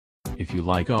If you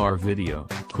like our video,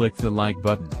 click the like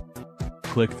button.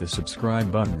 Click the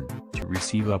subscribe button to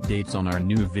receive updates on our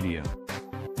new video.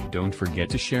 Don't forget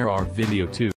to share our video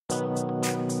too.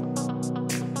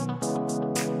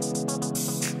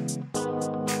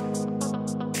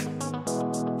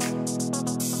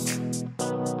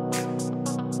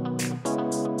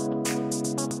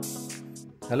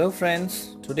 Hello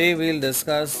friends, today we'll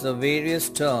discuss the various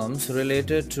terms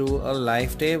related to a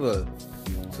life table.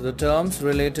 So the terms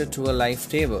related to a life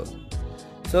table.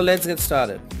 So let's get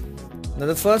started. Now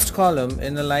the first column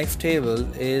in the life table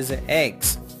is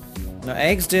X. Now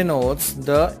X denotes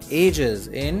the ages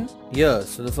in years.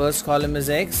 So the first column is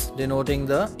X denoting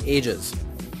the ages.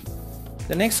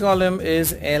 The next column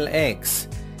is LX.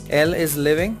 L is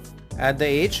living at the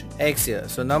age X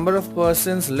years. So number of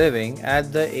persons living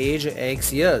at the age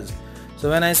X years.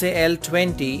 So when I say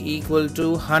L20 equal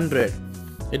to 100,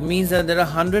 it means that there are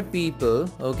 100 people,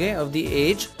 okay, of the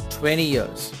age 20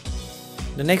 years.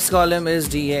 The next column is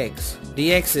DX.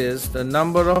 DX is the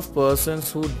number of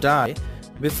persons who die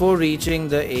before reaching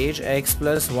the age X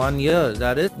plus 1 year,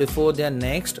 that is before their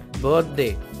next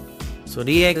birthday. So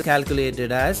DX is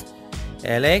calculated as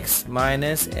LX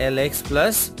minus LX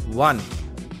plus 1.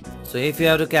 So if you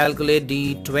have to calculate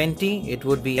D20, it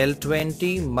would be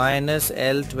L20 minus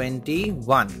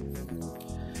L21.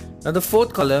 Now the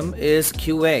fourth column is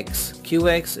QX.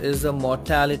 QX is the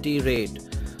mortality rate.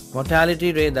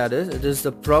 Mortality rate, that is, it is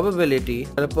the probability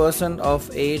that a person of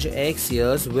age X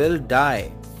years will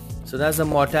die. So that's the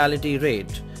mortality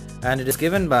rate, and it is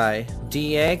given by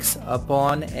dx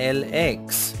upon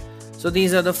lx. So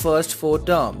these are the first four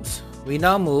terms. We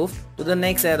now move to the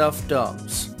next set of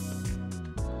terms.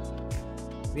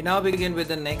 We now begin with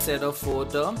the next set of four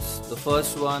terms. The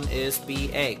first one is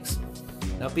px.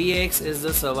 Now px is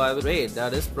the survival rate,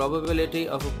 that is probability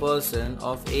of a person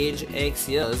of age x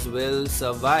years will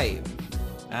survive,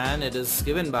 and it is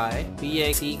given by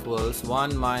px equals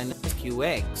 1 minus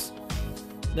qx.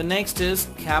 The next is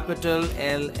capital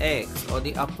LX or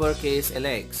the uppercase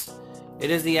LX. It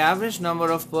is the average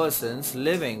number of persons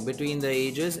living between the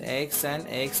ages x and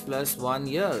x plus 1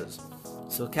 years.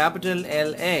 So capital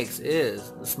LX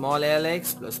is the small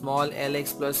lx plus small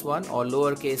lx plus 1 or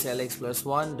lowercase lx plus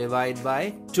 1 divided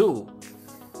by 2.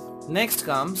 Next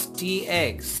comes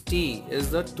TX. T is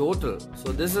the total.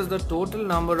 So this is the total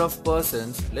number of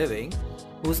persons living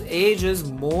whose age is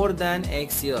more than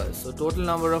x years. So total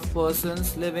number of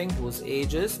persons living whose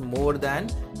age is more than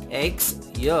x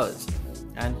years.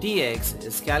 And TX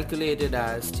is calculated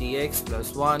as TX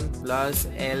plus 1 plus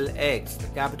LX, the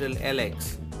capital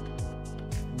LX.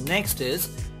 Next is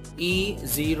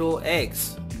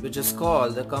E0X, which is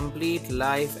called the complete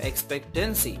life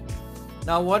expectancy.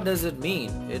 Now what does it mean?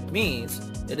 It means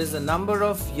it is the number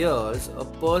of years a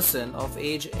person of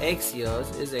age X years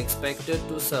is expected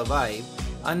to survive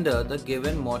under the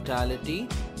given mortality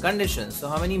conditions. So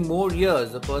how many more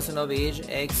years the person of age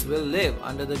X will live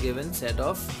under the given set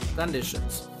of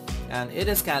conditions. And it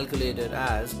is calculated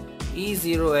as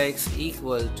E0X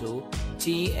equal to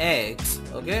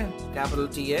TX, okay, capital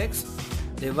TX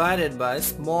divided by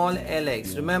small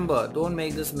lx. Remember, don't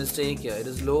make this mistake here. It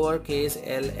is lowercase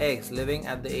lx living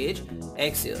at the age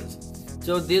x years.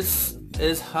 So this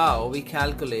is how we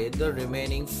calculate the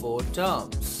remaining four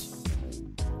terms.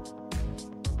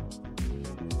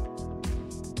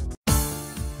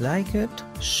 Like it,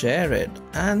 share it,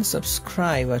 and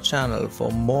subscribe our channel for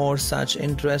more such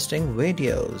interesting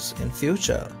videos in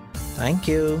future. Thank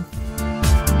you.